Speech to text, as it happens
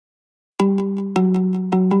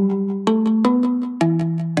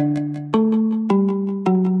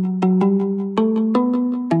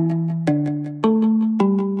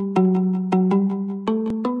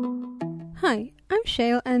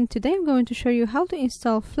to show you how to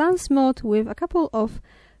install Flan's mod with a couple of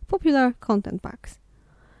popular content packs.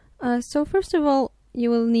 So first of all, you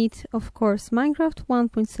will need, of course, Minecraft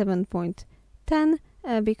 1.7.10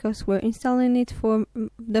 because we're installing it for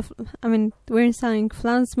we're installing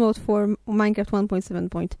Flan's mod for Minecraft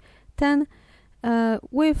 1.7.10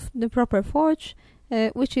 with the proper forge,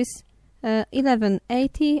 which is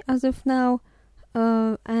 1180 as of now,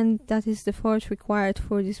 and that is the forge required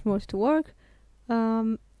for this mod to work.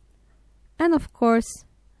 And of course,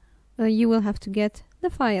 you will have to get the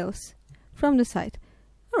files from the site.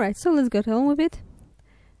 Alright, so let's get on with it.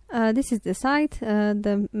 This is the site,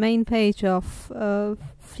 the main page of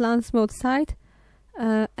Flan's mod site,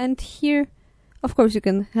 and here, of course, you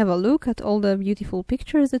can have a look at all the beautiful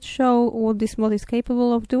pictures that show what this mod is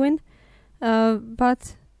capable of doing.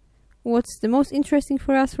 But what's the most interesting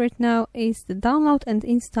for us right now is the download and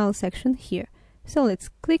install section here. So let's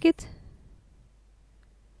click it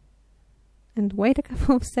and wait a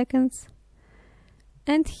couple of seconds.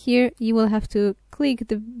 And here you will have to click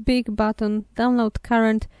the big button download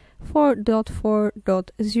current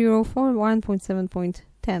 4.4.0 for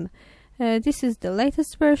 1.7.10. This is the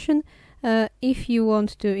latest version. If you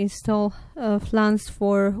want to install Flans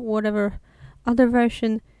for whatever other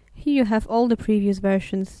version, here you have all the previous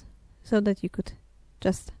versions so that you could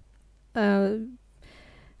just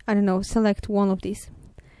select one of these.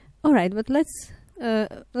 Alright, but let's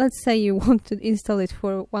say you want to install it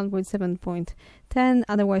for 1.7.10,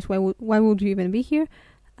 otherwise why would you even be here?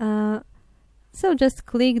 So just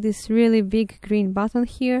click this really big green button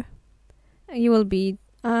here. You will be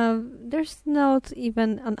there's not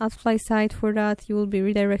even an AdFly site for that. You will be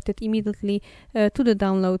redirected immediately to the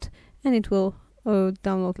download, and it will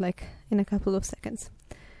download like in a couple of seconds.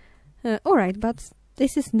 Alright, but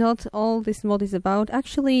this is not all this mod is about.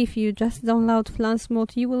 Actually, if you just download Flan's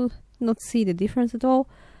mod, you will not see the difference at all,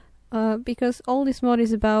 because all this mod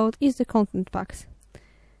is about is the content packs.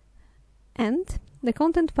 And the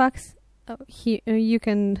content packs, here you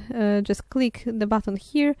can just click the button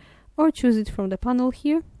here or choose it from the panel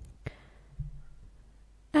here,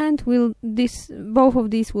 and both of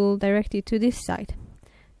these will direct you to this site.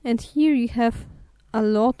 And here you have a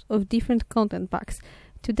lot of different content packs.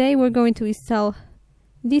 Today we're going to install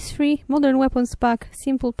these three: Modern Weapons pack,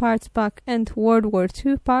 Simple Parts pack, and World War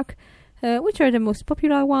II pack, which are the most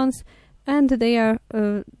popular ones, and they are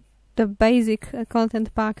the basic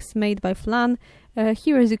content packs made by Flan.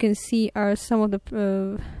 Here, as you can see, are some of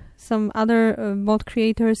the some other mod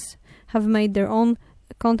creators have made their own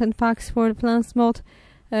content packs for the Flan's mod.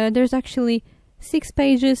 There's actually 6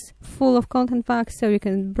 pages full of content packs, so you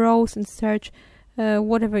can browse and search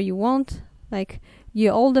whatever you want. Like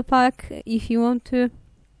your older pack, if you want to.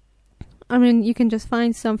 I mean, you can just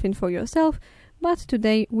find something for yourself, but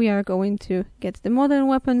today we are going to get the Modern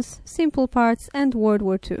Weapons, Simple Parts, and World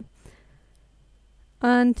War II.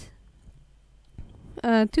 And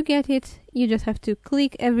to get it, you just have to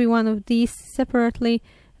click every one of these separately.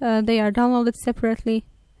 They are downloaded separately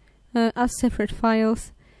as separate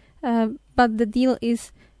files. But the deal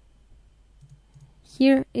is,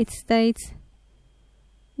 here it states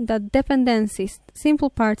that dependencies, Simple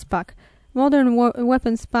Parts pack, Modern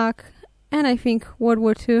Weapons pack, and I think World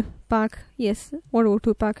War II pack, yes, World War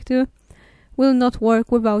II pack too, will not work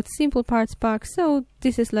without Simple Parts pack, so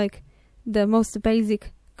this is like the most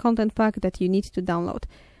basic content pack that you need to download.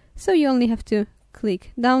 So you only have to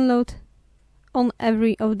click download on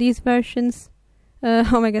every of these versions,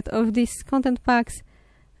 of these content packs,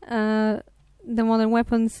 the Modern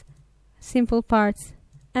Weapons, Simple Parts,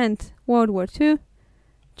 and World War II.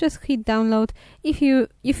 Just hit download if you're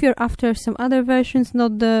after some other versions,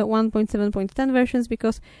 not the 1.7.10 versions,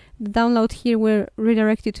 because the download here will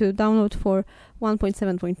redirect you to download for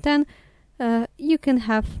 1.7.10. You can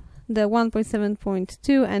have the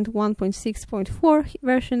 1.7.2 and 1.6.4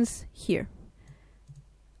 versions here.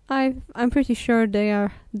 I'm pretty sure they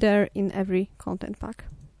are there in every content pack.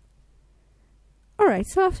 Alright,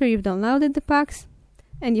 so after you've downloaded the packs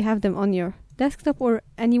and you have them on your desktop or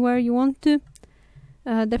anywhere you want to,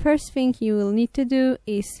 the first thing you will need to do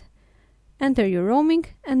is enter your roaming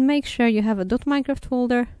and make sure you have a .minecraft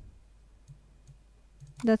folder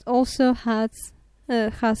that also has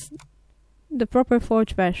the proper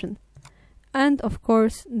forge version, and of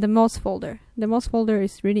course the mods folder. The mods folder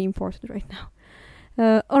is really important right now.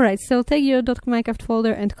 Alright, so take your .minecraft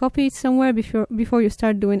folder and copy it somewhere before you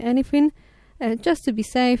start doing anything. Just to be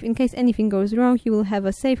safe, in case anything goes wrong, you will have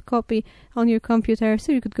a safe copy on your computer,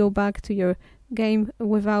 so you could go back to your game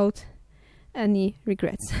without any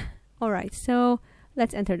regrets. Alright, so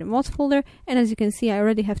let's enter the mods folder, and as you can see, I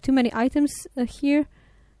already have too many items here,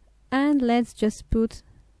 and let's just put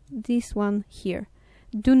this one here.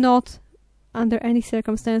 Do not, under any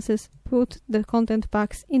circumstances, put the content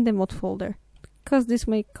packs in the mod folder, because this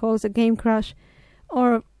may cause a game crash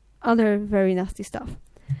or other very nasty stuff.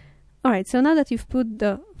 Alright, so now that you've put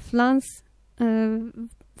the Flans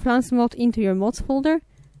mod into your mods folder,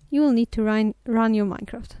 you will need to run your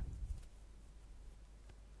Minecraft.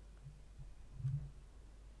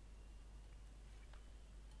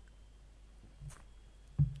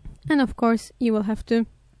 And of course you will have to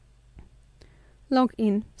log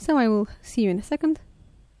in, so I will see you in a second.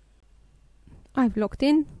 I've logged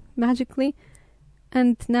in magically,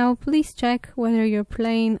 and now please check whether you're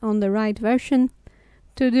playing on the right version.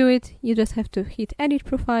 To do it, you just have to hit edit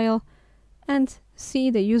profile and see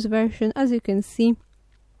the use version. As you can see,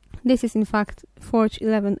 this is in fact Forge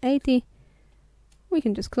 1180. We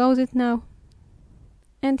can just close it now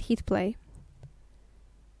and hit play.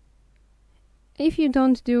 If you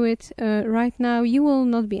don't do it right now, you will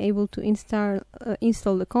not be able to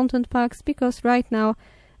install the content packs, because right now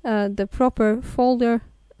the proper folder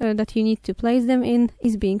that you need to place them in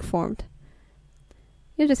is being formed.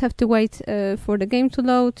 You just have to wait for the game to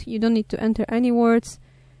load. You don't need to enter any words.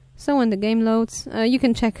 So when the game loads, you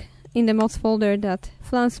can check in the mods folder that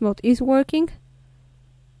Flans mod is working,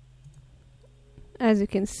 as you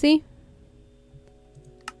can see.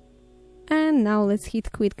 And now let's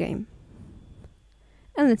hit quit game.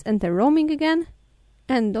 And let's enter roaming again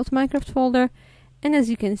and .minecraft folder, and as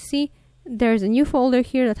you can see, there's a new folder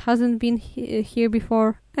here that hasn't been here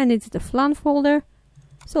before, and it's the Flan folder.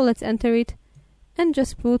 So let's enter it and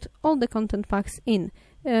just put all the content packs in.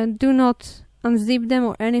 Do not unzip them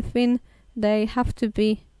or anything, they have to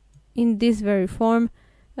be in this very form.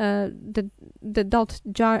 The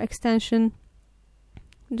 .jar extension,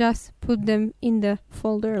 just put them in the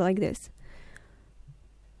folder like this.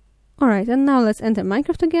 Alright, and now let's enter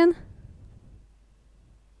Minecraft again.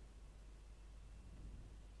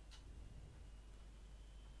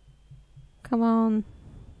 Come on.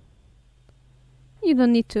 You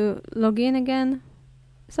don't need to log in again,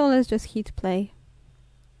 so let's just hit play.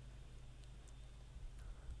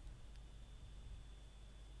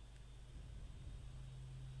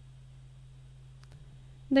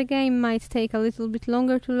 The game might take a little bit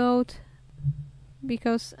longer to load,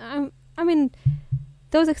 because I mean,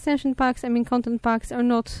 those extension packs, content packs, are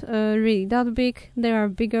not really that big. There are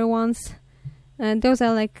bigger ones, and those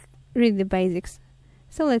are like really the basics.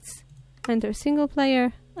 So let's enter single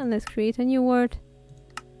player and let's create a new word.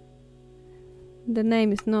 The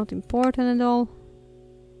name is not important at all,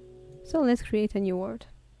 so let's create a new word.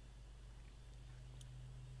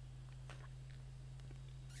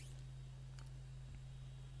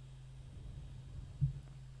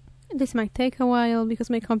 This might take a while because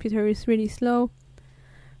my computer is really slow,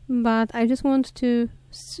 but I just want to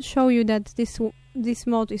show you that this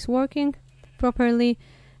mod is working properly,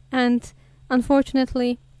 and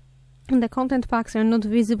unfortunately the content packs are not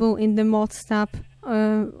visible in the mods tab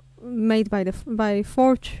made by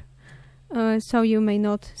Forge, so you may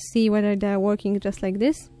not see whether they are working just like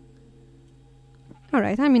this.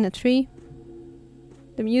 Alright, I'm in a tree,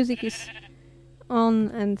 the music is on,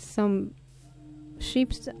 and some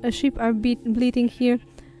sheep are bleating here.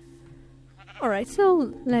 Alright,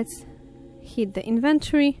 so let's hit the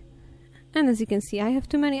inventory, and as you can see I have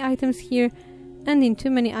too many items here, and in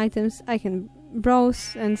too many items I can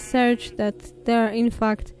browse and search that there are in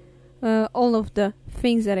fact all of the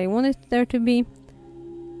things that I wanted there to be.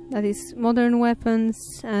 That is modern weapons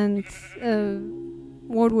and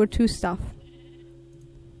World War II stuff.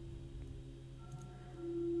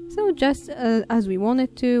 So just as we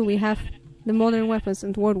wanted to, we have the modern weapons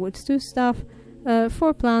and World War II stuff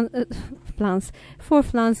for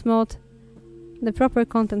Flans mod, the proper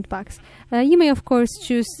content packs. You may of course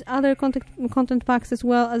choose other content packs as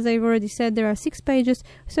well. As I've already said, there are 6 pages,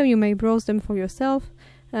 so you may browse them for yourself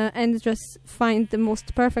and just find the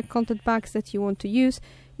most perfect content packs that you want to use.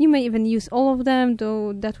 You may even use all of them,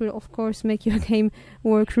 though that will of course make your game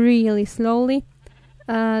work really slowly.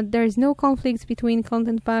 There is no conflicts between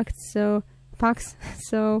content packs, so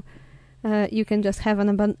you can just have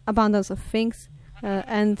an abundance of things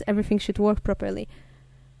and everything should work properly.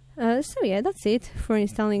 So yeah, that's it for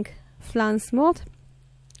installing Flans mod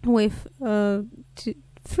with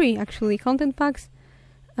 3 actually content packs.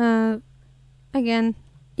 Again,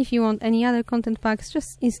 if you want any other content packs,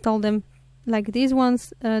 just install them like these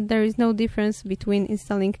ones. There is no difference between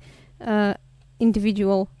installing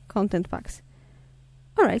individual content packs.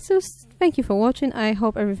 Alright, so thank you for watching. I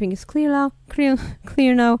hope everything is clear now. Clear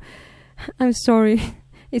now. I'm sorry,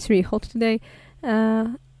 it's really hot today.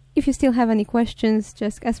 If you still have any questions,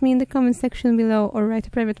 just ask me in the comment section below or write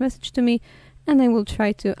a private message to me, and I will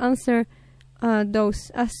try to answer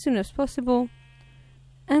those as soon as possible.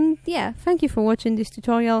 And yeah, thank you for watching this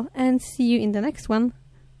tutorial, and see you in the next one.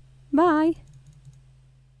 Bye!